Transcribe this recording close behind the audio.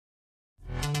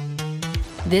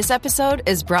This episode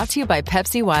is brought to you by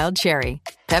Pepsi Wild Cherry.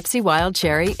 Pepsi Wild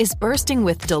Cherry is bursting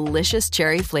with delicious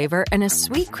cherry flavor and a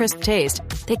sweet, crisp taste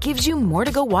that gives you more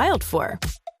to go wild for.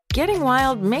 Getting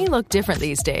wild may look different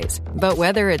these days, but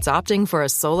whether it's opting for a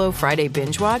solo Friday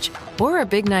binge watch or a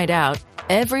big night out,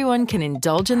 everyone can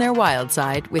indulge in their wild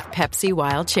side with Pepsi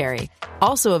Wild Cherry.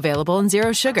 Also available in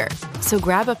Zero Sugar. So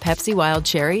grab a Pepsi Wild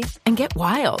Cherry and get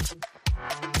wild.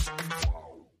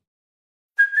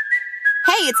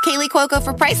 Hey, it's Kaylee Cuoco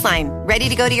for Priceline. Ready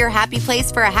to go to your happy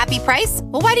place for a happy price?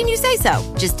 Well, why didn't you say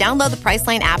so? Just download the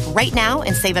Priceline app right now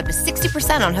and save up to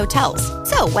 60% on hotels.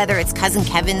 So whether it's Cousin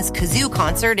Kevin's Kazoo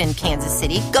Concert in Kansas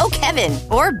City, go Kevin,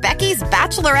 or Becky's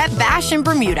Bachelorette Bash in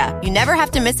Bermuda, you never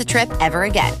have to miss a trip ever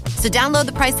again. So download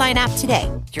the Priceline app today.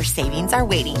 Your savings are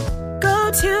waiting.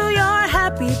 Go to your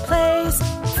happy place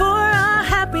for a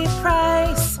happy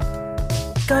price.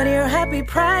 Go to your happy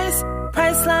price,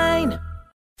 Priceline.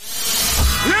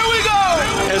 Here we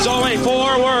go! There's only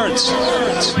 4 words.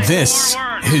 This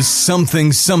is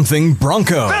Something Something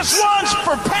Broncos. This one's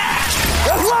for Pat!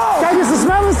 Let's go! That is the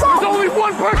smell of There's only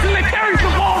one person that carries the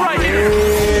ball right here.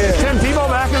 Yeah. Tim Tebow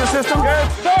back in the system. Good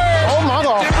third. Oh, my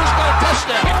God. Denver's got a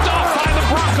touchdown. Picked off by the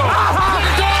Broncos.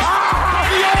 Picked off by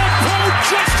the all-pro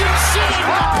Justin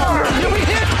Simmons. Here we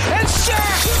hit and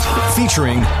sack.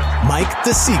 Featuring Mike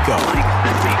DeSico.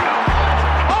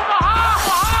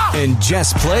 And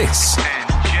Jess Place.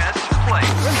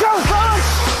 Let's go, son!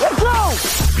 Let's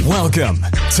go! Welcome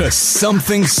to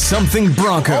Something Something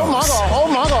Broncos. Oh, my God. Oh,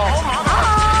 my God.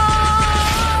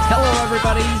 Hello,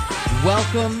 everybody.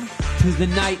 Welcome to the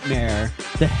nightmare,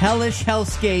 the hellish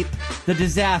hellscape, the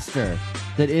disaster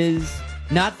that is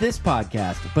not this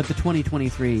podcast, but the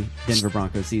 2023 Denver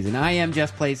Broncos season. I am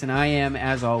Jess Place, and I am,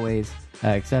 as always,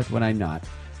 except when I'm not,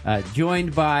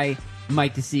 joined by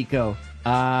Mike DeSico.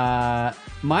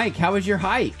 Mike, how was your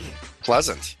hike?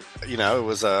 Pleasant. You know, it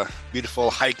was a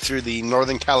beautiful hike through the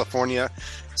Northern California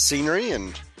scenery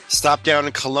and stopped down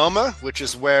in Coloma, which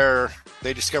is where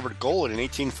they discovered gold in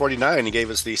 1849 and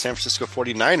gave us the San Francisco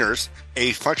 49ers,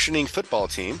 a functioning football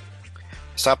team.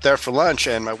 Stopped there for lunch,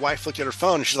 and my wife looked at her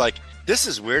phone and she's like, "This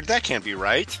is weird. That can't be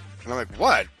right." And I'm like,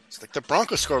 "What?" It's like, "The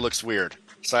Broncos score looks weird."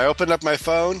 So I opened up my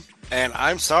phone, and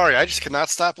I'm sorry, I just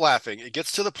cannot stop laughing. It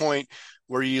gets to the point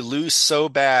where you lose so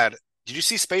bad. Did you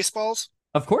see Spaceballs?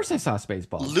 Of course I saw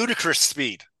Spaceballs. Ludicrous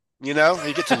speed. You know,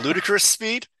 you get to ludicrous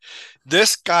speed.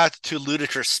 This got to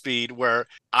ludicrous speed where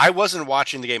I wasn't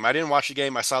watching the game. I didn't watch the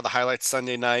game. I saw the highlights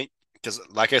Sunday night because,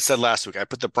 like I said last week, I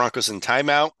put the Broncos in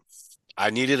timeout. I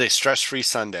needed a stress-free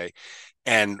Sunday.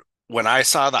 And when I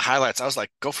saw the highlights, I was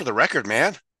like, go for the record,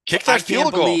 man. Kick that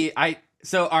field goal.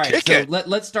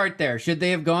 Let's start there. Should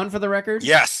they have gone for the record?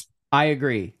 Yes. I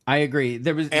agree.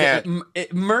 There was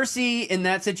mercy in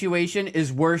that situation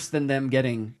is worse than them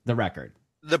getting the record.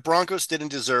 The Broncos didn't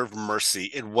deserve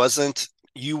mercy. It wasn't.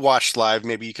 You watched live.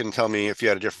 Maybe you can tell me if you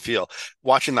had a different feel.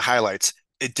 Watching the highlights,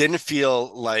 it didn't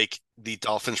feel like the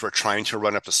Dolphins were trying to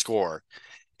run up the score.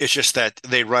 It's just that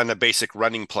they run a basic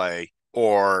running play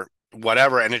or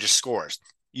whatever, and it just scores.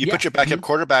 You put your backup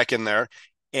quarterback in there,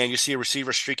 and you see a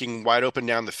receiver streaking wide open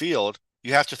down the field.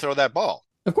 You have to throw that ball.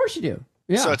 Of course you do.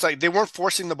 Yeah. So it's like they weren't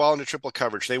forcing the ball into triple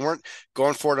coverage. They weren't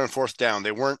going for it on fourth down.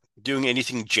 They weren't doing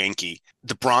anything janky.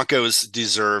 The Broncos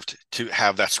deserved to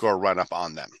have that score run up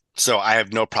on them. So I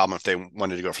have no problem if they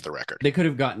wanted to go for the record. They could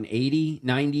have gotten 80,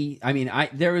 90. I mean,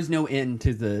 there was no end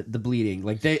to the bleeding.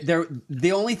 Like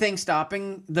the only thing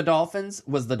stopping the Dolphins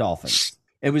was the Dolphins.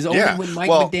 It was only when Mike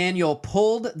McDaniel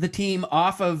pulled the team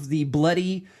off of the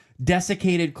bloody,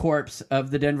 desiccated corpse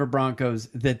of the Denver Broncos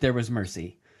that there was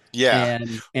mercy. Yeah.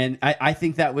 And I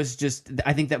think that was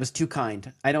too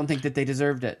kind. I don't think that they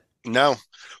deserved it. No.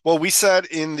 Well, we said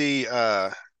in the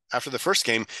after the first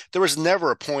game, there was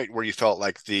never a point where you felt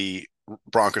like the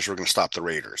Broncos were going to stop the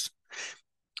Raiders.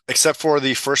 Except for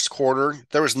the first quarter,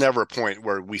 there was never a point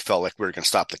where we felt like we were going to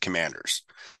stop the Commanders.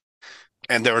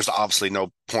 And there was obviously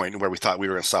no point where we thought we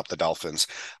were going to stop the Dolphins.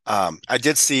 I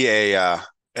did see a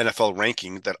NFL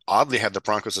ranking that oddly had the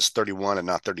Broncos as 31 and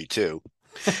not 32.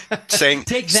 Saying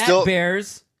take that,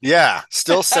 Bears. Yeah,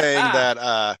 still saying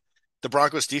that the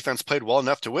Broncos defense played well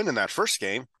enough to win in that first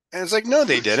game. And it's like, no,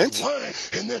 they didn't.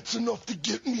 And that's enough to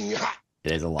get me hot.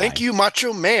 It is a lie. Thank you,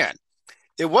 Macho Man.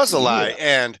 It was a lie.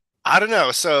 And I don't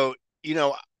know. So, you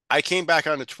know, I came back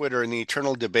onto Twitter and the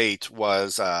eternal debate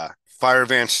was fire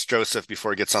Vance Joseph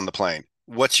before he gets on the plane.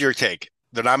 What's your take?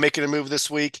 They're not making a move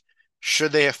this week.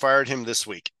 Should they have fired him this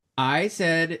week? I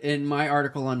said in my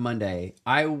article on Monday,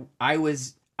 I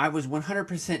was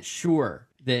 100% sure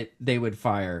that they would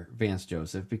fire Vance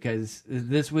Joseph because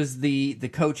this was the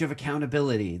coach of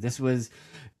accountability. This was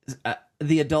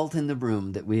the adult in the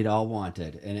room that we'd all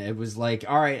wanted, and it was like,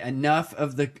 all right, enough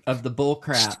of the bull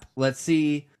crap. Let's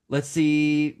see,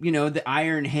 the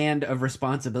iron hand of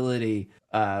responsibility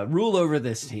rule over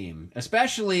this team,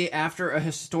 especially after a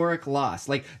historic loss.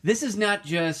 Like, this is not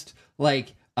just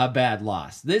like a bad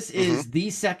loss. This is the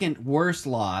second worst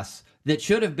loss that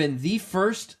should have been the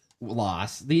first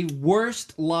loss, the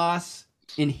worst loss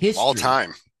in history. All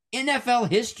time. NFL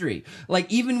history.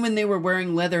 Like, even when they were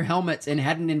wearing leather helmets and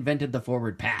hadn't invented the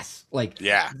forward pass. Like,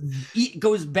 it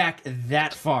goes back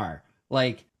that far.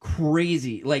 Like,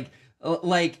 crazy. Like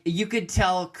you could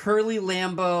tell Curly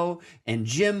Lambeau and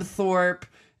Jim Thorpe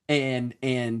and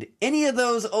any of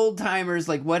those old timers,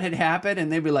 like, what had happened, and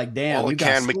they'd be like, damn, we got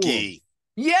Ken schooled. McGee.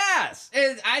 Yes,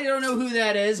 I don't know who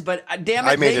that is, but damn it,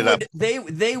 I made it up.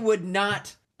 They would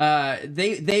not.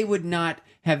 They would not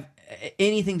have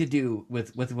anything to do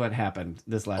with what happened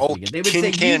this last weekend. They would say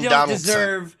you don't Donaldson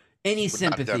deserve any would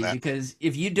not have done sympathy that. because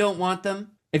if you don't want them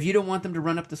to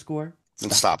run up the score,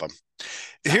 And stop them.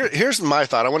 Here's my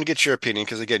thought. I want to get your opinion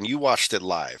because, again, you watched it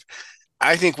live.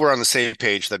 I think we're on the same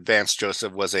page that Vance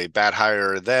Joseph was a bad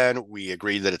hire then. We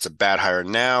agree that it's a bad hire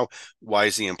now. Why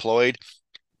is he employed?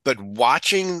 But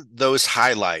watching those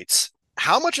highlights,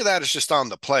 how much of that is just on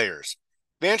the players?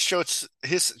 Vance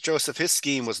Joseph, his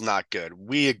scheme was not good.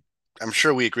 I'm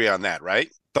sure we agree on that, right?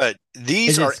 But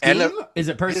these are scheme? Is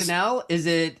it personnel? Is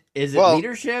it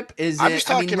leadership?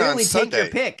 Literally take your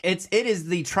pick. It is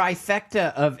the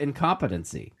trifecta of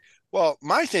incompetency. Well,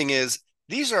 my thing is,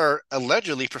 these are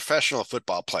allegedly professional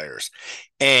football players,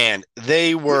 and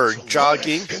they were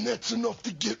jogging. And that's enough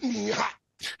to get me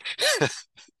hot.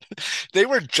 They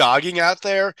were jogging out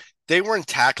there. They weren't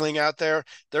tackling out there.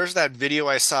 There's that video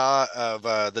I saw of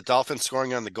the Dolphins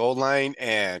scoring on the goal line,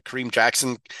 and Kareem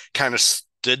Jackson kind of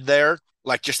stood there,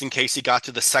 like, just in case he got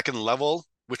to the second level,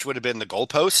 which would have been the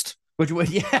goalpost. Which would,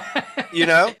 yeah.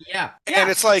 Yeah. And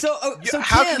it's like, so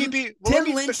how Tim, can you be?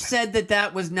 Tim Lynch said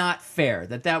that was not fair,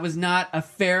 that was not a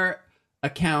fair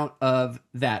account of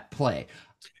that play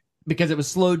because it was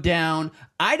slowed down.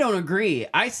 I don't agree.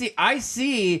 I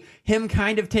see him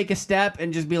kind of take a step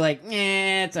and just be like,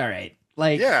 it's all right.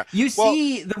 Like, you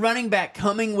see the running back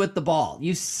coming with the ball.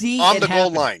 You see on it the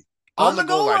happen. goal line. On the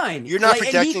goal line. You're not and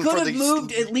protecting he could for have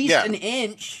moved at least an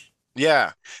inch.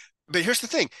 Yeah. But here's the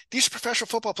thing. These professional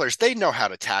football players, they know how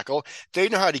to tackle. They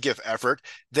know how to give effort.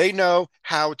 They know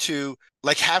how to,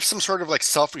 like, have some sort of, like,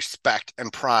 self-respect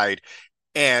and pride.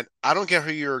 And I don't care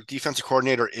who your defensive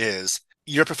coordinator is.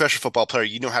 You're a professional football player.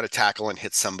 You know how to tackle and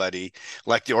hit somebody.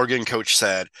 Like the Oregon coach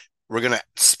said, we're going to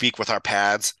speak with our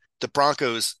pads. The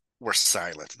Broncos were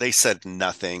silent. They said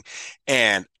nothing.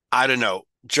 And I don't know,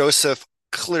 Joseph,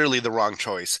 clearly the wrong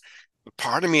choice.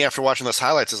 Part of me after watching those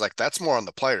highlights is like, that's more on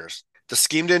the players. The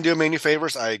scheme didn't do him any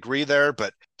favors. I agree there,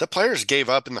 but the players gave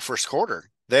up in the first quarter.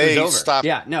 They stopped.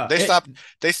 Yeah, no,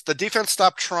 the defense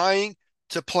stopped trying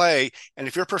to play. And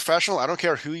if you're a professional, I don't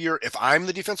care who if I'm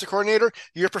the defensive coordinator,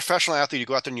 you're a professional athlete. You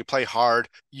go out there and you play hard,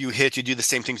 you hit, you do the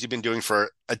same things you've been doing for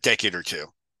a decade or two.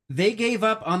 They gave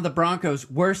up on the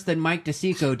Broncos worse than Mike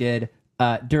DeSico did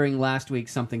during last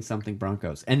week's something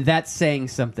Broncos. And that's saying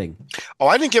something. Oh,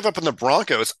 I didn't give up on the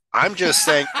Broncos. I'm just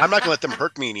saying I'm not going to let them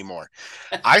hurt me anymore.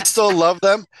 I still love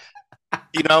them.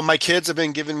 You know, my kids have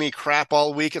been giving me crap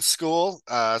all week at school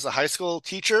as a high school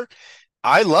teacher.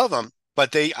 I love them,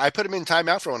 but I put them in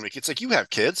timeout for 1 week. It's like, you have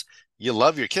kids. You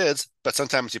love your kids, but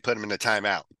sometimes you put them in a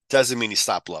timeout. Doesn't mean you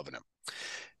stop loving them.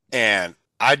 And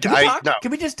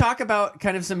Can we just talk about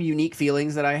kind of some unique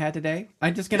feelings that I had today?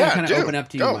 I'm just going to kind of open up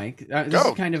to you, Mike.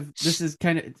 This is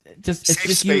kind of just safe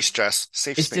just space, Jess.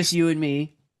 Safe it's space. just you and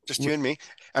me. Just you and me,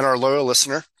 and our loyal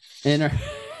listener. And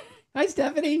hi,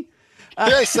 Stephanie.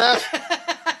 Hey, Seth.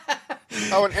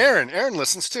 Oh, and Aaron. Aaron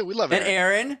listens too. We love Aaron. And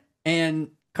Aaron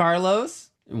and Carlos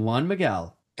and Juan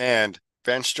Miguel and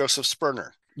Vance Joseph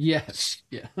Spurner. Yes.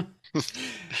 Yeah.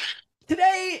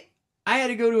 Today, I had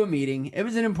to go to a meeting. It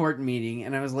was an important meeting,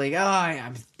 and I was like,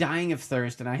 I'm dying of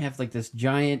thirst, and I have like this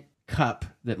giant cup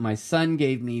that my son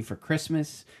gave me for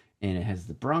Christmas, and it has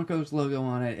the Broncos logo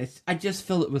on it. I just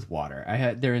fill it with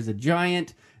water. There is a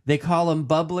giant, they call them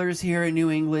bubblers here in New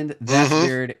England. That's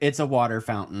weird. It's a water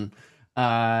fountain.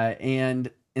 And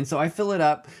so I fill it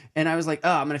up, and I was like,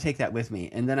 I'm going to take that with me.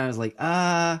 And then I was like,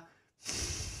 I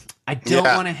don't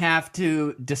want to have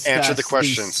to discuss Answer the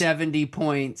questions. 70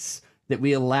 points that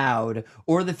we allowed,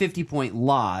 or the 50-point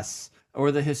loss,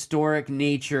 or the historic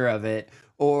nature of it,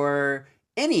 or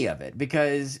any of it,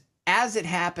 because as it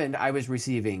happened, I was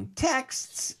receiving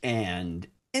texts and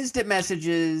instant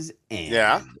messages and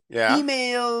Yeah.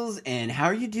 emails and how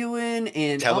are you doing?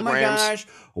 And oh my Telegrams. gosh,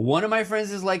 one of my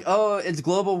friends is like, oh, it's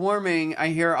global warming. I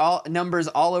hear all numbers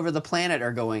all over the planet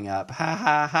are going up. Ha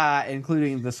ha ha,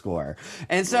 including the score.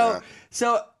 And so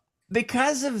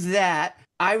because of that,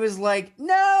 I was like,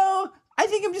 no, I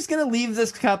think I'm just going to leave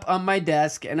this cup on my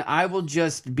desk and I will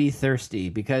just be thirsty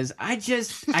because I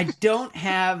don't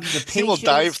have the patience. He will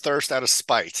die of thirst out of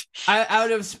spite.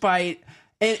 Out of spite.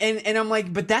 And I'm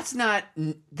like, but that's not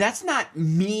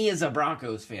me as a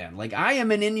Broncos fan. Like, I am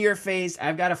an in-your-face.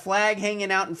 I've got a flag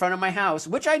hanging out in front of my house,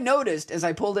 which I noticed as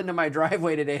I pulled into my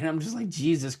driveway today, and I'm just like,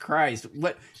 Jesus Christ,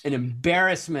 what an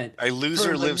embarrassment! A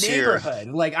loser for the lives neighborhood.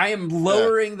 here. Like, I am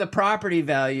lowering the property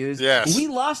values. Yes. We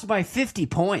lost by 50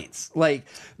 points. Like,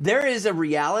 there is a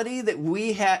reality that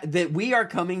we are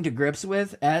coming to grips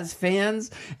with as fans,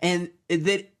 and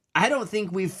that I don't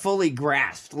think we've fully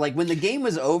grasped. Like, when the game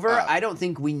was over, I don't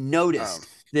think we noticed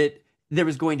that there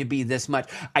was going to be this much.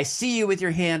 I see you with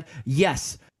your hand.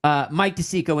 Yes, Mike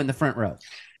DeSico in the front row.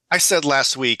 I said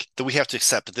last week that we have to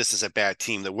accept that this is a bad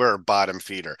team, that we're a bottom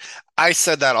feeder. I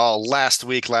said that all last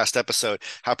week, last episode,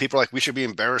 how people are like, we should be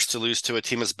embarrassed to lose to a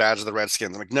team as bad as the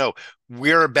Redskins. I'm like, no,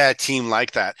 we're a bad team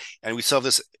like that. And we still have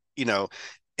this,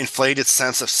 inflated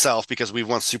sense of self because we've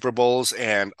won Super Bowls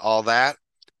and all that.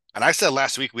 And I said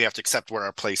last week, we have to accept where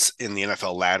our place in the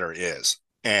NFL ladder is.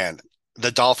 And the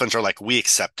Dolphins are like, we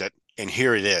accept it. And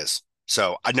here it is.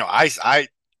 So I know I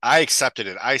accepted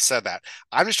it. I said that.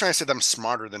 I'm just trying to say that I'm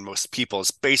smarter than most people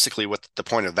is basically what the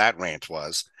point of that rant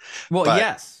was. Well,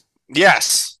 yes.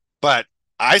 Yes. But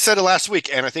I said it last week.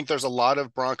 And I think there's a lot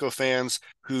of Bronco fans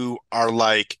who are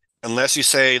like, unless you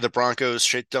say the Broncos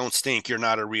shit don't stink, you're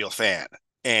not a real fan.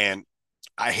 And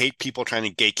I hate people trying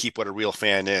to gatekeep what a real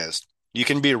fan is. You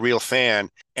can be a real fan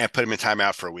and put him in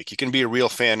timeout for a week. You can be a real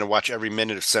fan and watch every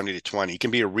minute of 70-20. You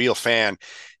can be a real fan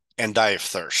and die of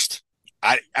thirst.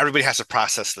 Everybody has to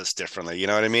process this differently. You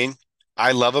know what I mean?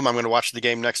 I love him. I'm going to watch the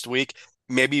game next week.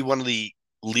 Maybe one of the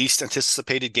least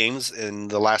anticipated games in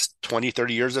the last 20,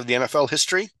 30 years of the NFL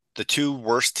history. The two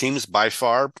worst teams by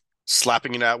far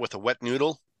slapping it out with a wet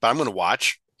noodle. But I'm going to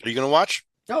watch. Are you going to watch?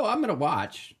 Oh, I'm going to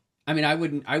watch. I mean, I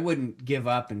wouldn't give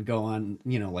up and go on,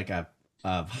 like a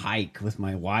hike with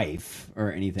my wife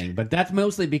or anything, but that's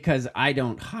mostly because I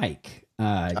don't hike.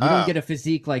 You don't get a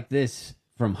physique like this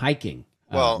from hiking.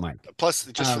 Mike. Plus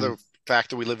just for the fact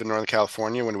that we live in Northern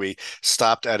California, when we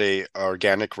stopped at a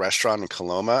organic restaurant in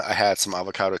Coloma, I had some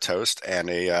avocado toast and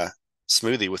a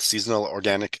smoothie with seasonal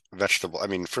organic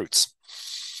fruits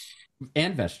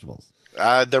and vegetables.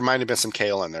 There might have been some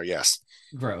kale in there. Yes.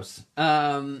 Gross.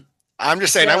 I'm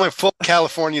just saying, I went full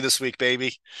California this week,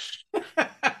 baby.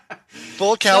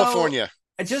 Full California.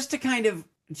 So, just to kind of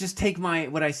take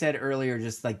what I said earlier,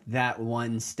 just like that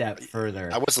one step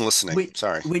further. I wasn't listening.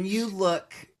 Sorry. When you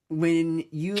look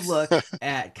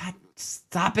at God,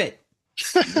 stop it.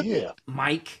 Yeah.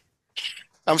 Mike.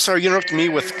 I'm sorry, you interrupted me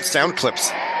with sound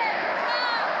clips.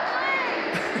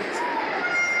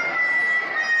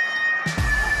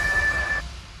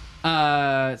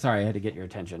 Sorry, I had to get your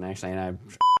attention actually, and I'm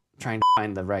trying to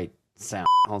find the right sound.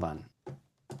 Hold on.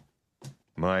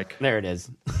 Mike. There it is.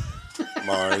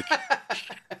 Mike.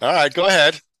 All right, go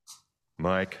ahead.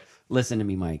 Mike. Listen to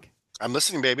me, Mike. I'm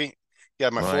listening, baby. You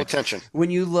have my full attention. When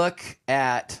you look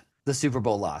at the Super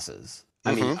Bowl losses,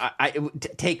 I mean,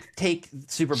 take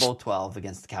Super Bowl 12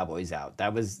 against the Cowboys out.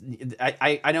 That was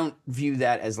I don't view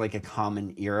that as like a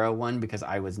common era one because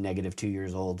I was -2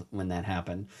 years old when that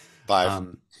happened.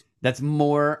 5. That's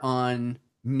more on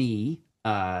me.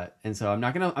 And so I'm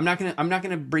not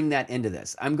gonna bring that into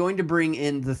this. I'm going to bring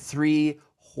in the 3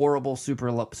 horrible Super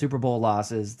Bowl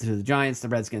losses to the Giants, the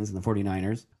Redskins, and the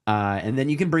 49ers. And then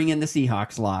you can bring in the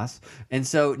Seahawks loss. And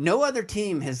so no other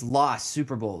team has lost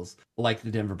Super Bowls like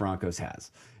the Denver Broncos has.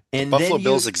 And the Buffalo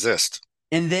Bills exist.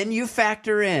 And then you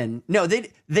factor in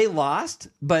they lost,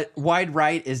 but wide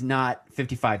right is not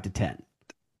 55-10.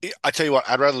 I tell you what,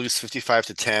 I'd rather lose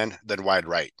 55-10 than wide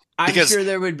right. I'm sure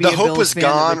there would be the a hope Bills was fan that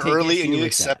gone would take early, and issue you with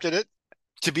accepted it.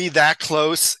 To be that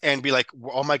close and be like,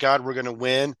 "Oh my God, we're going to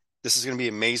win! This is going to be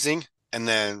amazing!" And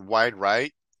then wide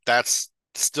right—that's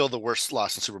still the worst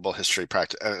loss in Super Bowl history.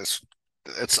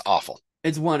 It's awful.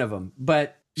 It's one of them,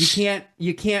 but you can't.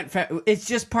 It's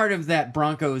just part of that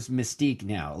Broncos mystique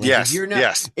now. Like, yes, you're not.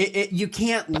 Yes. You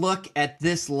can't look at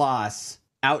this loss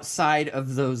outside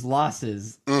of those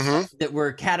losses that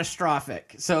were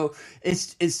catastrophic. So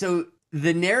so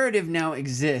the narrative now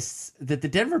exists that the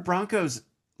Denver Broncos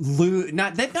lose.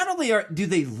 Not only do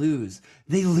they lose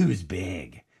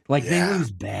big. Like they lose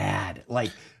bad.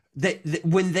 Like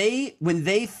when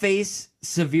they face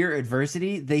severe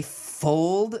adversity, they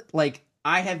fold like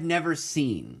I have never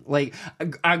seen. Like,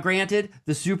 granted,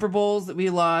 the Super Bowls that we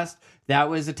lost, that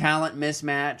was a talent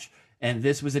mismatch, and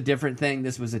this was a different thing.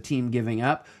 This was a team giving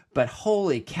up. But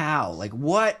holy cow, like,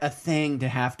 what a thing to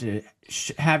have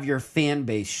have your fan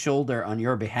base shoulder on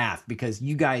your behalf because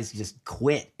you guys just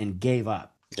quit and gave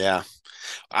up. Yeah.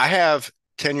 I have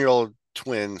 10-year-old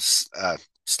twins,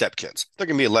 stepkids. They're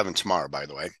going to be 11 tomorrow, by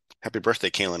the way. Happy birthday,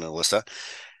 Kaylin and Alyssa.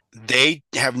 They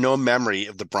have no memory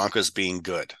of the Broncos being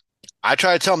good. I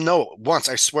try to tell them no once.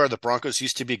 I swear the Broncos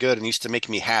used to be good and used to make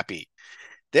me happy.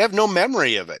 They have no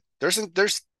memory of it.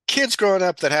 There's kids growing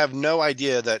up that have no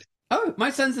idea that. Oh, my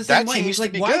son's the same way. He's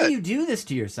like, why good. do you do this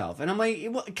to yourself? And I'm like,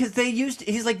 well, because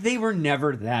he's like, they were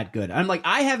never that good. I'm like,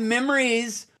 I have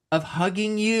memories of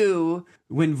hugging you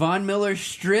when Von Miller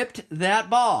stripped that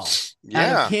ball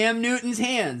out of Cam Newton's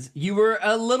hands. You were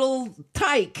a little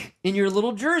tyke in your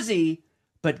little jersey,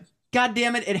 but God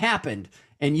damn it, it happened.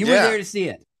 And you were there to see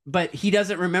it. But he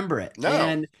doesn't remember it. No.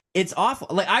 And it's awful.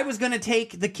 Like, I was going to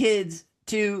take the kids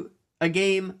to a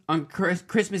game on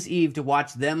Christmas Eve to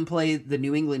watch them play the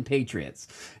New England Patriots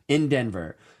in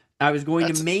Denver. I was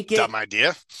going to make it. Dumb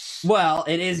idea. Well,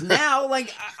 it is now.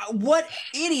 Like, what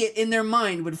idiot in their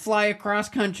mind would fly across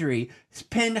country,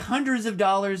 spend hundreds of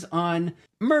dollars on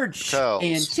merch Hotels.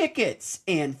 And tickets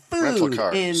and food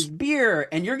and beer?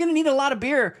 And you're going to need a lot of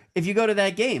beer if you go to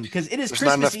that game because it is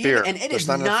Christmas Eve and it is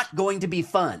not going to be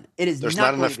fun. It is. There's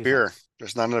not not enough beer.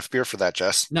 There's not enough beer for that,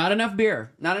 Jess. Not enough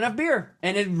beer. Not enough beer.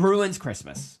 And it ruins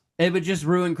Christmas. It would just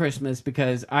ruin Christmas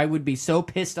because I would be so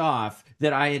pissed off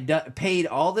that I had paid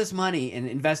all this money and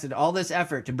invested all this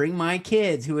effort to bring my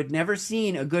kids who had never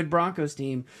seen a good Broncos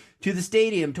team to the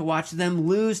stadium to watch them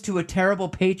lose to a terrible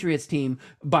Patriots team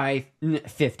by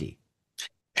 50.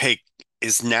 Hey,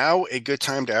 is now a good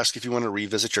time to ask if you want to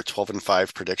revisit your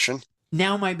 12-5 prediction?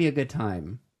 Now might be a good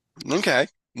time. Okay.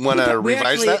 Want to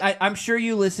revise that? I'm sure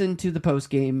you listened to the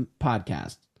post-game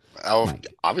podcast. Oh, Mike.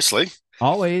 Obviously.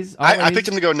 Always. I picked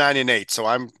him to go 9-8, so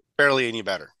I'm barely any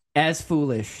better. As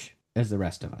foolish as the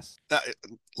rest of us.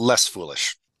 Less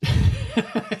foolish.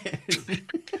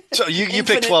 So you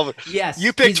picked 12. Yes.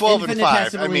 You picked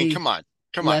 12-5. I mean, come on.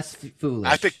 Less foolish.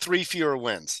 I picked 3 fewer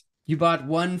wins. You bought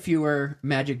 1 fewer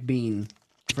magic bean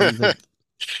from the...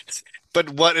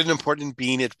 But what an important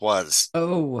bean it was.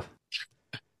 Oh.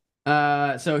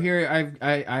 So here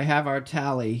I have our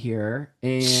tally here,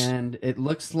 and it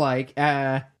looks like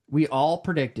we all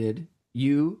predicted,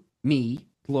 you, me,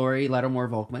 Lori, Lattimore,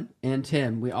 Volkman, and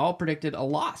Tim, we all predicted a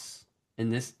loss in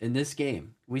this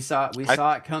game. We saw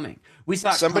it coming. We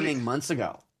saw it coming months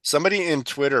ago. Somebody in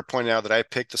Twitter pointed out that I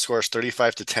picked the scores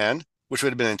 35-10, which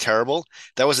would have been terrible.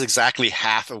 That was exactly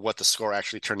half of what the score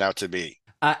actually turned out to be.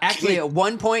 Actually, at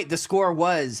one point, the score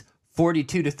was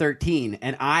 42-13,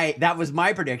 and that was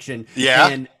my prediction.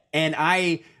 Yeah. And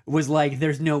I was like,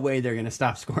 there's no way they're going to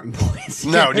stop scoring points.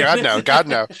 No, God,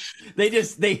 no. They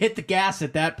hit the gas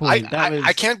at that point.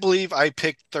 I can't believe I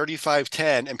picked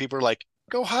 35-10, and people are like,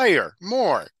 go higher,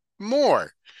 more.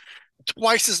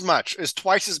 Twice as much. It's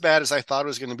twice as bad as I thought it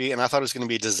was going to be, and I thought it was going to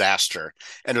be a disaster.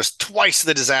 And it was twice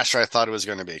the disaster I thought it was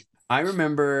going to be. I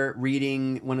remember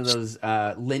reading one of those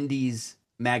Lindy's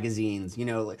magazines,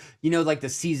 like the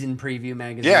season preview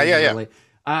magazine. Yeah.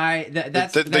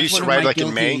 That's they used to write like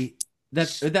in May.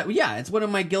 It's one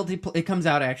of my guilty. It comes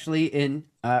out actually in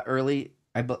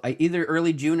either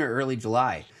early June or early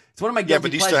July. It's one of my guilty. Yeah,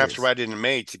 but you still have to write it in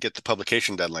May to get the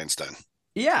publication deadlines done.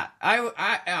 Yeah,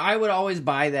 I would always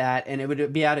buy that, and it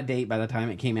would be out of date by the time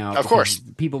it came out. Of course,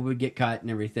 people would get cut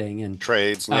and everything, and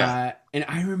trades. Yeah, and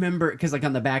I remember because like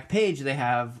on the back page they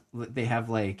have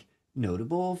like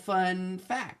notable fun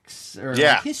facts or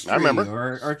like history I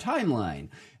remember. or timeline,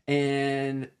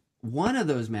 and one of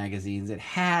those magazines it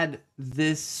had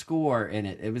this score in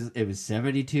it. It was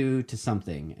 72 to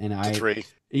something, and 3.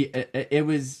 It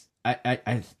was.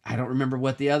 I don't remember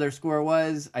what the other score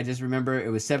was. I just remember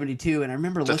it was 72, and I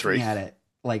remember looking at it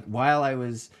like while I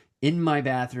was in my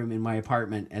bathroom in my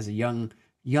apartment as a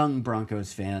young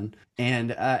Broncos fan,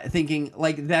 and thinking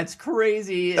like that's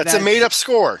crazy. That's a made up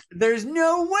score. There's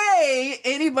no way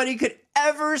anybody could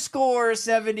ever score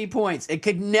 70 points. It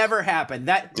could never happen.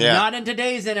 Not in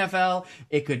today's NFL.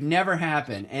 It could never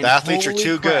happen. And the athletes are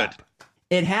too good.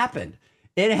 It happened.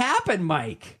 It happened,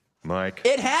 Mike.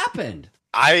 It happened.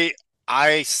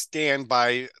 I stand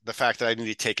by the fact that I need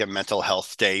to take a mental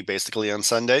health day basically on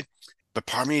Sunday. But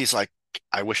part of me is like,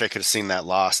 I wish I could have seen that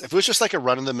loss. If it was just like a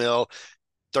run-of-the-mill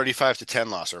 35-10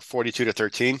 loss or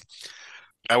 42-13,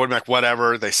 I would be like,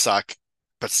 whatever, they suck.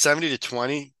 But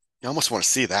 70-20, you almost want to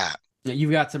see that.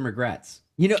 You've got some regrets.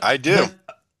 I do.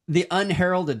 the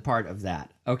unheralded part of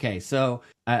that. Okay, so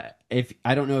if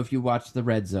I don't know if you watched the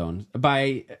Red Zone,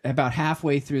 by about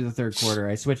halfway through the third quarter,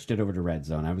 I switched it over to Red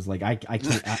Zone. I was like, I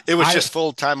can't. It was just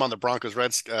full time on the Broncos,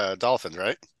 Reds, Dolphins,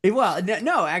 right? Well,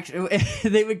 no, actually,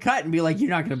 they would cut and be like, "You're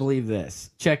not going to believe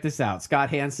this. Check this out." Scott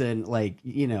Hansen,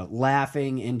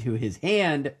 laughing into his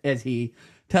hand as he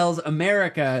tells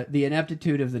America the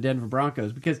ineptitude of the Denver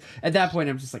Broncos. Because at that point,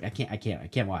 I'm just like, I can't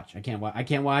watch. I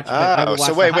will watch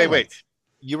So the wait. highlights.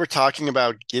 You were talking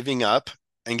about giving up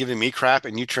and giving me crap,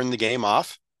 and you turned the game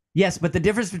off? Yes, but the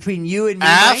difference between you and me,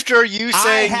 after Mike, you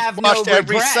say I have you watched no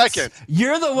every regrets. second.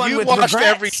 You're the one you with watched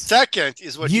regrets. every second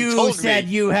is what you told me. You said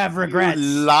you have regrets. You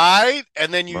lied,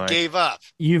 and then you Mike. gave up.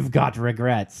 You've got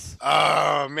regrets.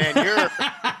 Oh, man, you're...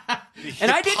 And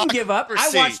I didn't give up.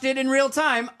 I watched it in real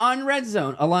time on Red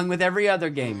Zone, along with every other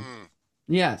game.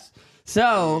 Yes.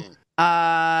 So,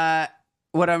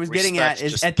 what I was getting at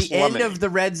is at the end of the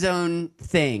Red Zone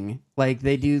thing, like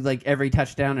they do like every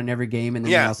touchdown in every game, and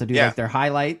then they also do like their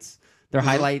highlights. They're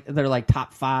like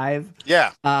top 5.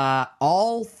 Yeah.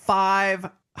 All 5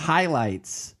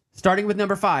 highlights, starting with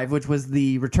number 5, which was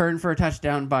the return for a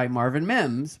touchdown by Marvin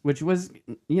Mims, which was,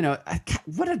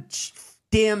 what a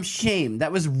damn shame.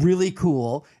 That was really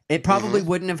cool. It probably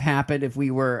wouldn't have happened if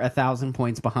we were 1,000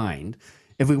 points behind.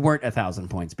 If we weren't 1,000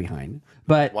 points behind.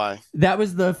 But why? That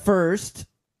was the first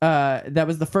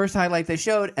highlight they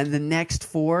showed, and the next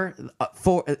 4,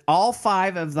 all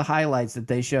 5 of the highlights that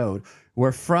they showed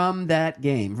were from that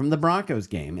game, from the Broncos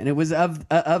game, and it was of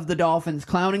the Dolphins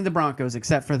clowning the Broncos,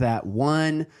 except for that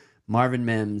one Marvin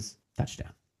Mims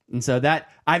touchdown. And so that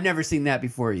I've never seen that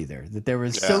before either. That there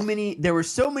were so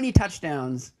many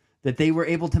touchdowns that they were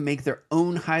able to make their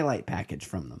own highlight package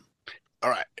from them.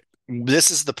 All right.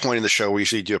 This is the point of the show. We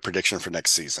usually do a prediction for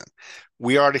next season.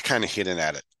 We already kind of hinted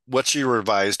at it. What's your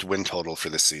revised win total for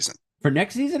this season? For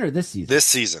next season or this season? This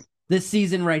season. This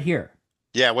season right here.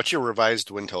 Yeah, what's your revised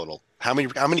win total? How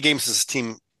many games is this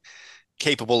team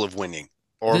capable of winning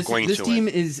or going to win? This team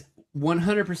is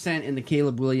 100% in the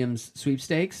Caleb Williams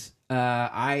sweepstakes.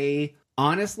 I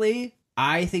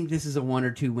think this is a 1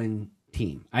 or 2 win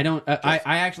team. I don't. I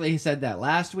actually said that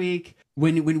last week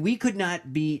when we could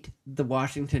not beat the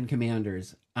Washington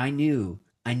Commanders. I knew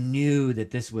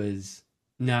that this was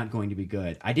not going to be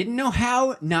good. I didn't know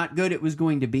how not good it was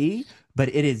going to be, but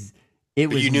it is. It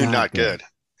was. You knew not good.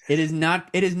 It is not.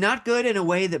 It is not good in a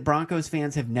way that Broncos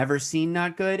fans have never seen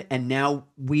not good, and now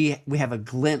we have a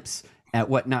glimpse at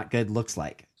what not good looks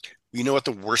like. You know what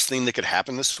the worst thing that could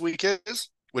happen this week is?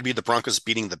 Would be the Broncos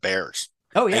beating the Bears.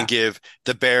 Oh, yeah. And give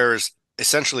the Bears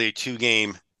essentially a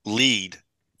 2-game lead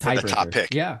for the top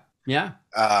pick. Yeah.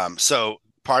 So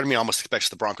part of me almost expects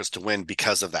the Broncos to win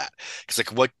because of that. Because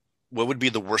like what would be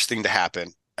the worst thing to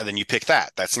happen? And then you pick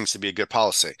that. That seems to be a good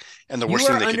policy. And the worst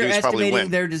thing they could do is probably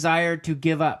win. Their desire to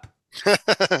give up.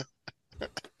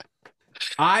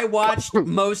 I watched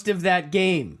most of that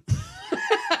game.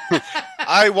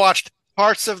 I watched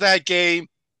parts of that game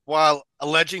while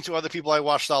alleging to other people I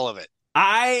watched all of it.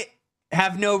 I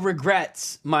have no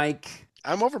regrets, Mike.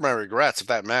 I'm over my regrets, if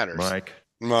that matters. Mike.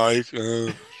 By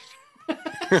the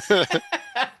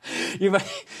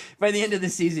end of the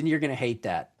season, you're going to hate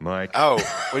that. Mike. Oh,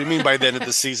 what do you mean by the end of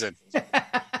the season?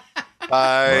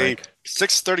 By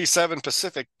 6:37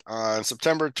 Pacific on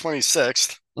September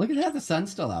 26th. Look at that. The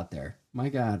sun's still out there. My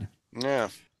God. Yeah.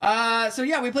 So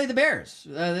yeah, we played the Bears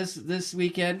this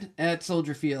weekend at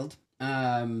Soldier Field.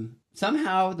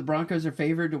 Somehow the Broncos are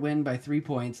favored to win by 3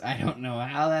 points. I don't know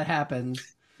how that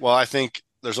happens. Well, I think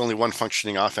there's only one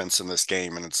functioning offense in this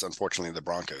game, and it's unfortunately the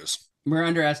Broncos. We're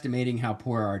underestimating how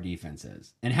poor our defense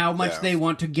is and how much they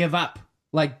want to give up.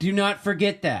 Like, do not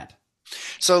forget that.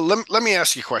 So let me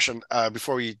ask you a question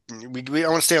before we I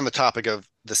want to stay on the topic of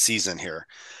the season here.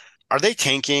 Are they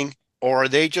tanking, or are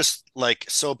they just like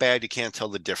so bad you can't tell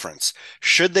the difference?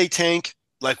 Should they tank?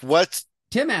 Like what?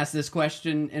 Tim asked this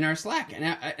question in our Slack, and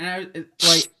I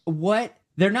like, what?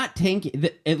 They're not tanking.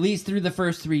 At least through the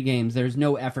first 3 games, there's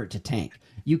no effort to tank.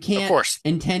 You can't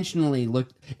intentionally look.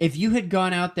 If you had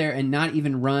gone out there and not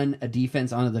even run a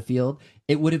defense onto the field,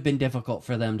 it would have been difficult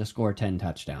for them to score 10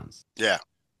 touchdowns. Yeah.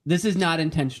 This is not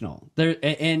intentional.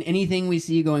 And anything we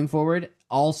see going forward,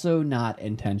 also not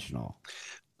intentional.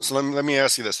 So let me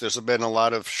ask you this. There's been a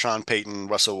lot of Sean Payton,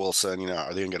 Russell Wilson,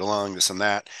 are they going to get along, this and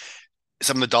that.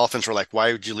 Some of the Dolphins were like,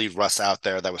 why would you leave Russ out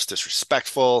there? That was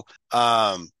disrespectful.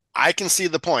 I can see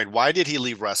the point. Why did he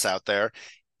leave Russ out there?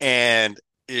 And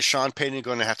is Sean Payton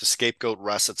going to have to scapegoat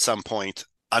Russ at some point,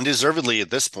 undeservedly at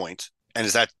this point? And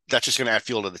is that's just going to add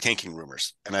fuel to the tanking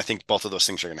rumors? And I think both of those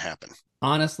things are going to happen.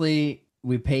 Honestly,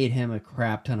 we paid him a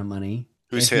crap ton of money.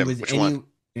 Who's him? Which one?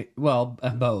 Well,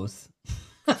 both.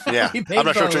 Yeah, We paid I'm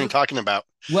not sure what both. you're talking about.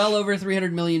 Well over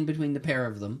 $300 million between the pair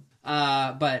of them.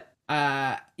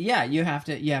 Yeah, you have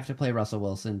to play Russell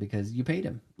Wilson because you paid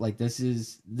him. Like this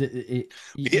is to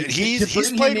He's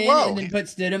bring played him in well. and then put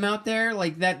Stidham out there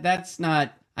like that. That's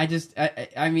not.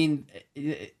 I mean,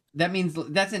 that means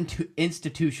that's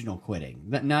institutional quitting.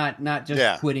 That not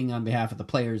just quitting on behalf of the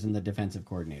players and the defensive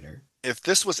coordinator. If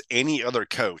this was any other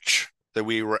coach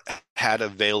that had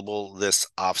available this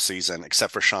offseason,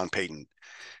 except for Sean Payton,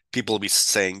 people will be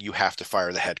saying you have to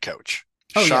fire the head coach.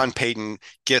 Sean Payton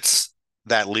gets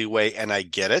that leeway, and I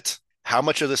get it. How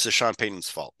much of this is Sean Payton's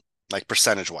fault, like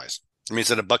percentage-wise? I mean,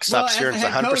 is it a buck stops here and it's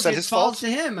 100% his fault? Falls to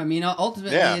him. I mean,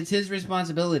 ultimately, it's his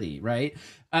responsibility, right?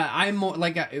 I'm more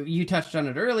like you touched on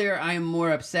it earlier. I am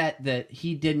more upset that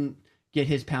he didn't get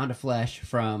his pound of flesh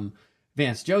from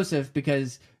Vance Joseph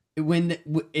because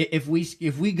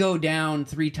if we go down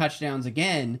 3 touchdowns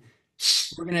again,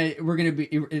 we're gonna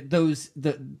be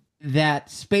that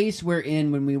space we're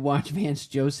in when we watch Vance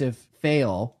Joseph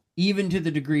fail, even to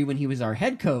the degree when he was our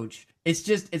head coach.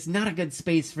 It's not a good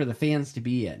space for the fans to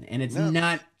be in, and it's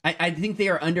not. I think they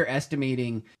are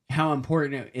underestimating how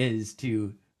important it is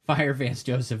to fire Vance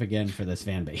Joseph again for this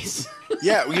fan base.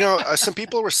 Yeah, some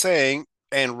people were saying,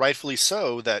 and rightfully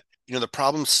so, that the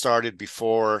problem started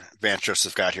before Vance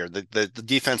Joseph got here. The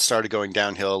defense started going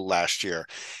downhill last year,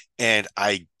 and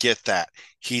I get that.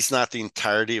 He's not the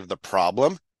entirety of the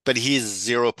problem, but he's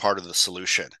zero part of the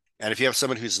solution. And if you have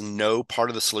someone who's no part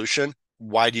of the solution,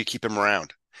 why do you keep him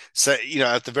around? So,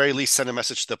 at the very least, send a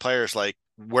message to the players like,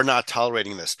 we're not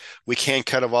tolerating this. We can't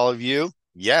cut of all of you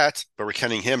yet, but we're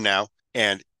cutting him now.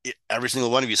 And every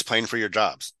single one of you is playing for your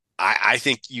jobs. I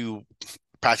think you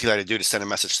practically had to do to send a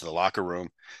message to the locker room,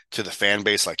 to the fan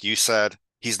base, like you said.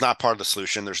 He's not part of the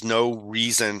solution. There's no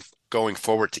reason going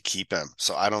forward to keep him.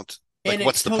 So I don't. And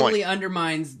what's the point? point? It totally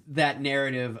undermines that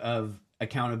narrative of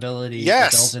accountability,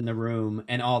 adult in the room,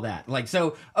 and all that. Like,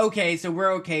 so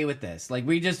we're okay with this. Like,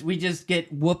 we just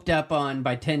get whooped up on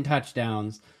by 10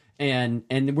 touchdowns, and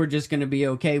we're just going to be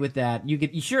okay with that. You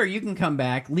can come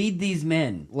back, lead these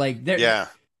men. Like, there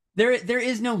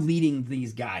is no leading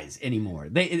these guys anymore.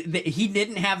 He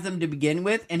didn't have them to begin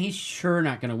with, and he's sure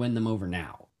not going to win them over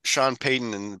now. Sean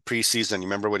Payton in the preseason, you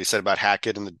remember what he said about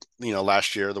Hackett and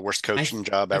last year, the worst coaching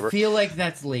job ever? I feel like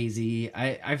that's lazy.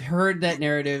 I've heard that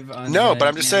narrative on but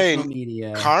I'm just saying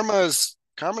media. Karma's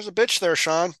a bitch there,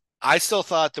 Sean. I still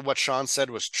thought that what Sean said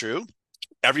was true.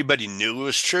 Everybody knew it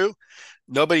was true.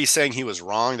 Nobody's saying he was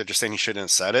wrong. They're just saying he shouldn't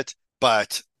have said it.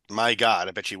 But my God,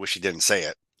 I bet you wish he didn't say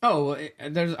it. Oh,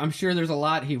 I'm sure there's a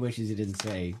lot he wishes he didn't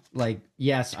say. Like,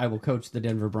 yes, I will coach the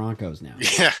Denver Broncos now.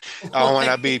 Yeah. Oh,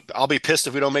 and I'll be pissed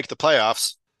if we don't make the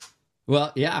playoffs.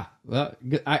 Well, yeah. Well,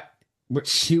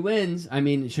 2 wins. I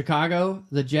mean, Chicago,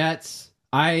 the Jets.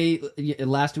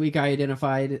 Last week I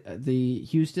identified the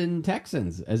Houston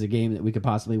Texans as a game that we could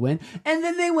possibly win, and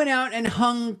then they went out and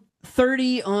hung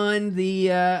 30 on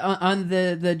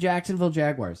the Jacksonville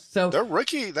Jaguars. So their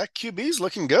rookie, that QB's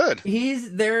looking good.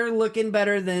 They're looking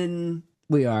better than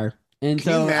we are. And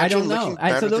so I don't know.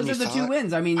 So those are the 2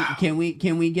 wins. I mean, wow. Can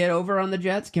we get over on the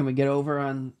Jets? Can we get over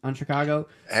on Chicago?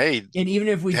 Hey. And even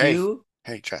if we do.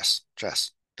 Hey, Jess,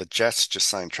 the Jets just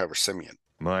signed Trevor Siemian.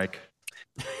 Mike.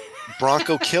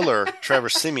 Bronco killer Trevor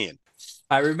Siemian.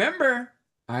 I remember.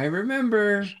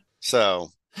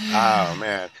 So oh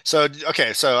man. So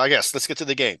okay, so I guess let's get to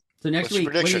the game. So next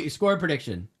week, score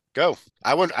prediction. Go.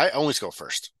 I always go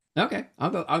first. Okay,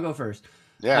 I'll go first.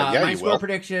 Yeah, my you score will.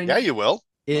 prediction. Yeah, you will.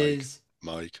 Is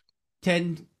Mike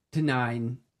 10-9.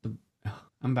 I'm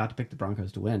about to pick the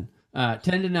Broncos to win.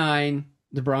 10-9.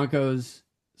 The Broncos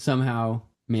somehow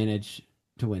manage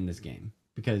to win this game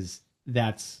because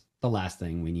that's the last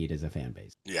thing we need as a fan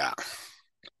base. Yeah,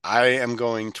 I am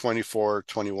going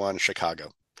 24-21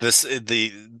 Chicago. They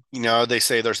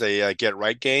say there's a get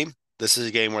right game. This is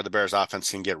a game where the Bears offense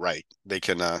can get right. They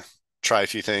can try a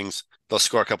few things. They'll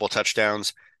score a couple of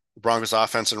touchdowns. The Broncos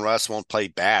offense and Russ won't play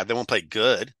bad. They won't play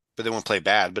good, but they won't play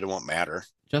bad, but it won't matter.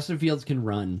 Justin Fields can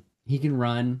run. He can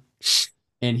run,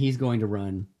 and he's going to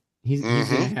run. He's going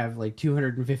to have like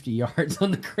 250 yards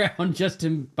on the ground just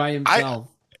by himself.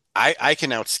 I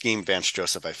can out-scheme Vance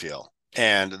Joseph, I feel,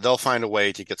 and they'll find a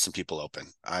way to get some people open.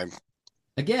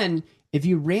 Again, if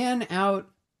you ran out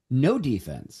no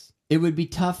defense, it would be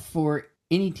tough for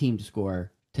any team to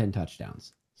score 10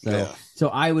 touchdowns. So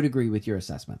I would agree with your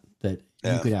assessment that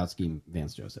you could out-scheme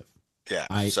Vance Joseph. Yeah,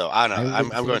 I don't know.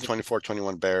 I'm going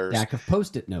 24-21 Bears. Stack of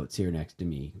Post-it notes here next to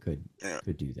me could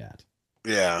do that.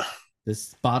 Yeah.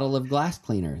 This bottle of glass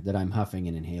cleaner that I'm huffing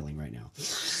and inhaling right now.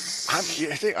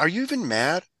 Are you even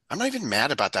mad? I'm not even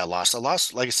mad about that loss. The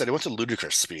loss, like I said, it went to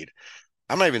ludicrous speed.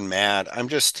 I'm not even mad. I'm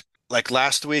just like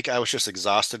last week. I was just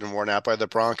exhausted and worn out by the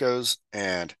Broncos,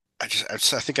 and I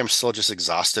think I'm still just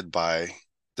exhausted by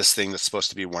this thing that's supposed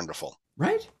to be wonderful.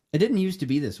 Right? It didn't used to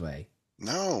be this way.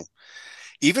 No,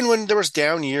 even when there was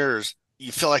down years,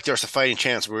 you feel like there was a fighting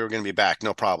chance we were going to be back,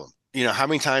 no problem. How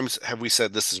many times have we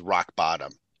said this is rock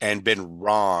bottom and been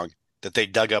wrong that they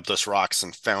dug up those rocks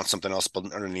and found something else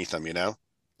underneath them,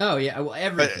 Oh yeah, well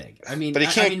everything. But he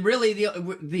can't. I mean, really,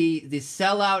 the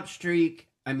sellout streak.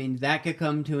 I mean, that could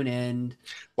come to an end.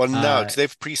 Well, no, 'cause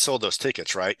they've pre-sold those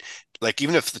tickets, right? Like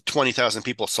even if the 20,000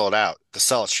 people sold out, the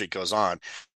sellout streak goes on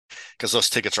because those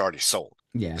tickets are already sold.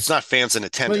 Yeah, it's not fans in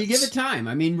attendance. Well, you give it time.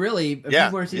 I mean, really, a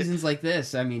few more seasons like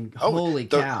this. I mean, holy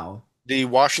cow! The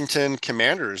Washington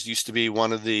Commanders used to be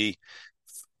one of the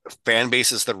fan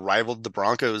bases that rivaled the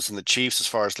Broncos and the Chiefs as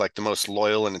far as like the most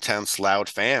loyal and intense, loud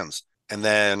fans. And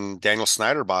then Daniel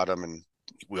Snyder bought them, and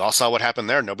we all saw what happened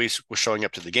there. Nobody was showing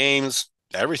up to the games,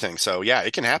 everything. So yeah,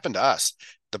 it can happen to us.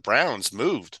 The Browns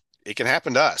moved. It can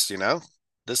happen to us.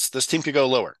 This team could go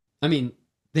lower. I mean,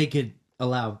 they could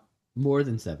allow more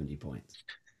than 70 points.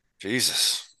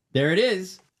 Jesus, there it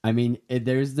is. I mean,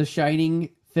 there's the shining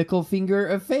fickle finger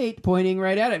of fate pointing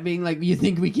right at it, being like, "You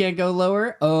think we can't go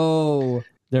lower? Oh,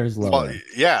 there's lower." Well,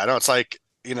 yeah, no, it's like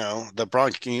the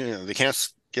Broncos. They can't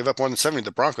give up more than 70.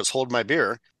 The Broncos hold my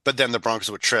beer, but then the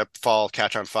Broncos would trip, fall,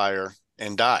 catch on fire,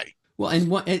 and die. Well, and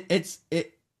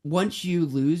once you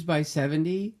lose by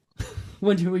 70,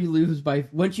 once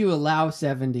you allow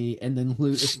 70 and then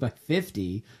lose by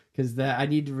 50, because I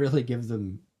need to really give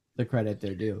them the credit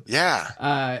they're due.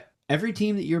 Yeah. Every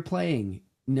team that you're playing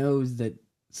knows that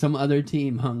some other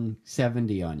team hung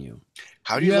 70 on you.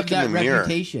 How do you look have in that the mirror?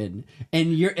 Reputation,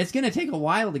 and it's going to take a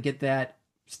while to get that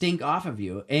stink off of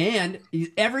you. And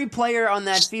every player on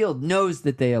that field knows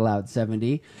that they allowed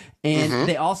 70, and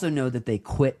they also know that they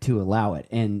quit to allow it.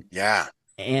 And yeah,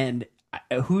 and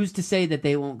who's to say that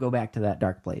they won't go back to that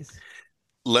dark place?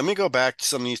 Let me go back to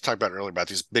something you talked about earlier about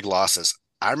these big losses.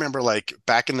 I remember like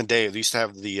back in the day, they used to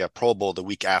have the Pro Bowl the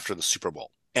week after the Super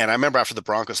Bowl. And I remember after the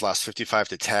Broncos lost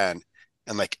 55-10,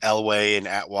 and like Elway and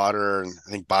Atwater and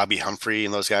I think Bobby Humphrey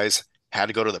and those guys had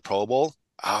to go to the Pro Bowl.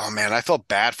 Oh man, I felt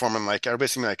bad for them. And like everybody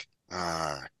seemed like,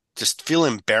 just feel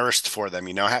embarrassed for them.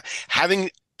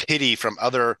 Having pity from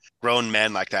other grown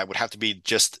men like that would have to be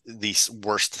just the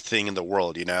worst thing in the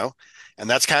world, And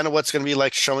that's kind of what's going to be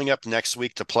like showing up next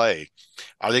week to play.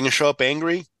 Are they going to show up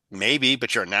angry? Maybe,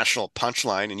 but you're a national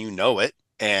punchline and you know it.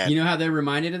 And you know how they're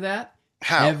reminded of that?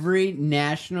 How? Every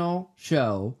national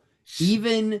show,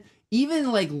 even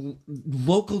like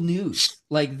local news,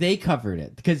 like they covered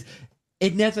it, because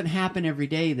it doesn't happen every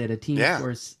day that a team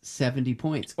scores 70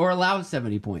 points or allows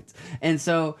 70 points. And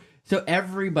so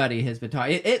everybody has been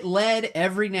talking. It led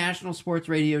every national sports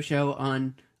radio show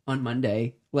on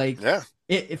Monday. Like,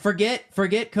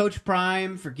 forget Coach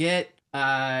Prime, forget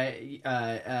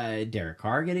Derek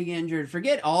Carr getting injured,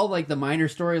 forget all like the minor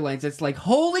storylines. It's like,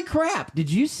 holy crap,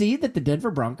 did you see that the Denver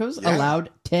Broncos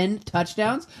allowed 10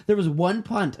 touchdowns? There was one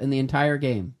punt in the entire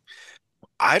game.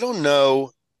 I don't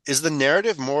know. Is the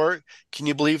narrative more, can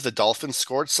you believe the Dolphins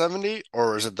scored 70,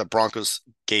 or is it the Broncos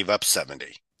gave up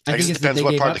 70? I think it depends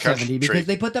what part of the country. Because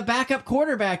they put the backup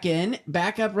quarterback in,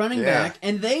 backup running back,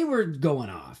 and they were going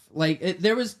off. Like,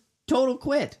 there was total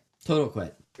quit.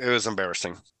 It was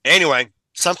embarrassing. Anyway,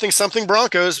 something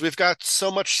Broncos. We've got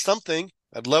so much something.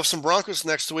 I'd love some Broncos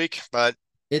next week, but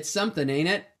it's something, ain't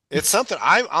it? It's something.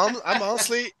 I'm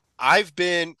honestly, I've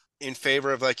been in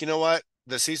favor of like, you know what?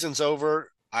 The season's over.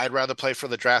 I'd rather play for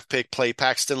the draft pick, play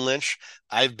Paxton Lynch.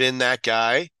 I've been that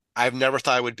guy. I've never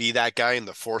thought I would be that guy in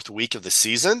the 4th week of the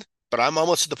season, but I'm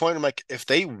almost to the point I'm like, if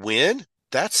they win,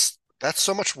 that's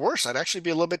so much worse. I'd actually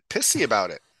be a little bit pissy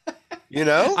about it.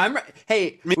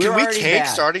 Hey, I mean, can we tank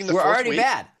starting the 4th week? We're already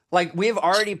bad. Like, we've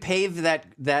already paved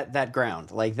that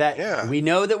ground. Like that. Yeah. We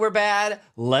know that we're bad.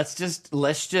 Let's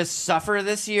just suffer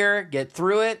this year, get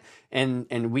through it,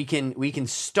 and we can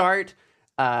start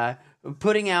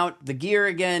putting out the gear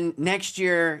again next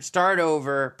year, start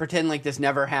over, pretend like this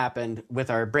never happened with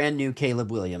our brand new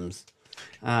Caleb Williams.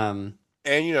 And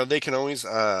they can always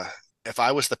if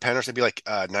I was the Penners, I'd be like,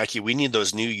 Nike, we need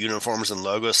those new uniforms and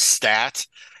logos stat,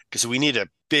 because we need a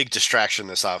big distraction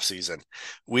this offseason.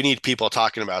 We need people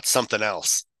talking about something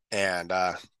else. And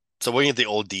so we need the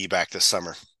old D back this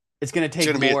summer. It's going to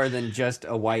take more than just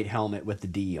a white helmet with the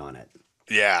D on it.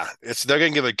 Yeah, they're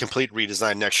going to give a complete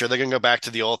redesign next year. They're going to go back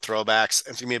to the old throwbacks. It's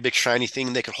going to be a big shiny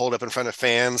thing they can hold up in front of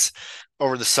fans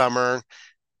over the summer.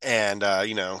 And,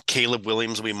 Caleb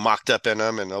Williams will be mocked up in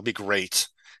them, and it'll be great.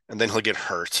 And then he'll get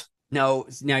hurt. No,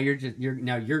 now you're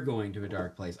going to a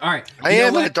dark place. All right. I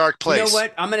am in a dark place. You know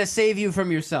what? I'm going to save you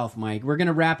from yourself, Mike. We're going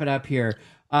to wrap it up here.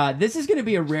 This is going to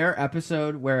be a rare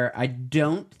episode where I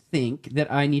don't think that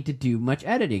I need to do much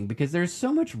editing because there's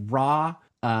so much raw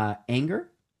anger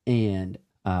and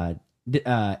you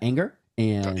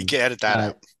can edit that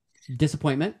out.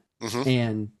 Disappointment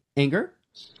and anger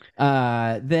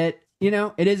that,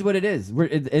 it is what it is.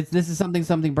 This is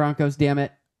something Broncos, damn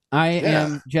it. I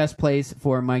am Jess Place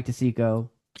for Mike DeSico.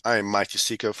 I am Mike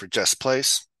DeSico for Jess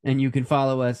Place. And you can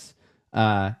follow us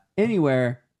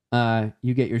anywhere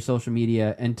you get your social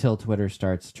media until Twitter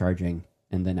starts charging,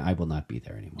 and then I will not be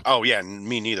there anymore. Oh, yeah,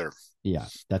 me neither. Yeah,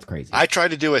 that's crazy. I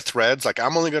tried to do a Threads. Like,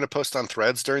 I'm only going to post on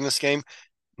Threads during this game.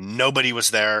 Nobody was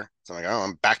there. So I'm like,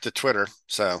 I'm back to Twitter.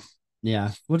 So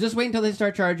yeah, we'll just wait until they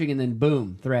start charging, and then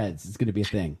boom, Threads. It's going to be a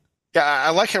thing. Yeah,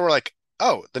 I like how we're like,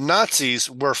 oh, the Nazis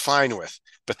we're fine with,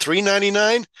 but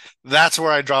 $3.99, that's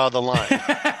where I draw the line.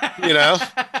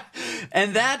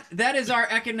 And that is our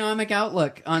economic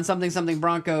outlook on something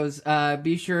Broncos.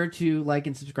 Be sure to like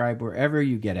and subscribe wherever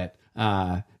you get it.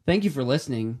 Thank you for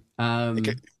listening.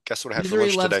 Guess what I had for Misery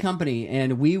lunch loves today? company,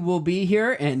 and we will be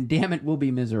here, and damn it, we'll be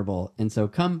miserable. And so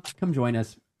come join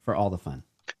us for all the fun.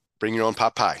 Bring your own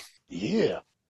pot pie. Yeah.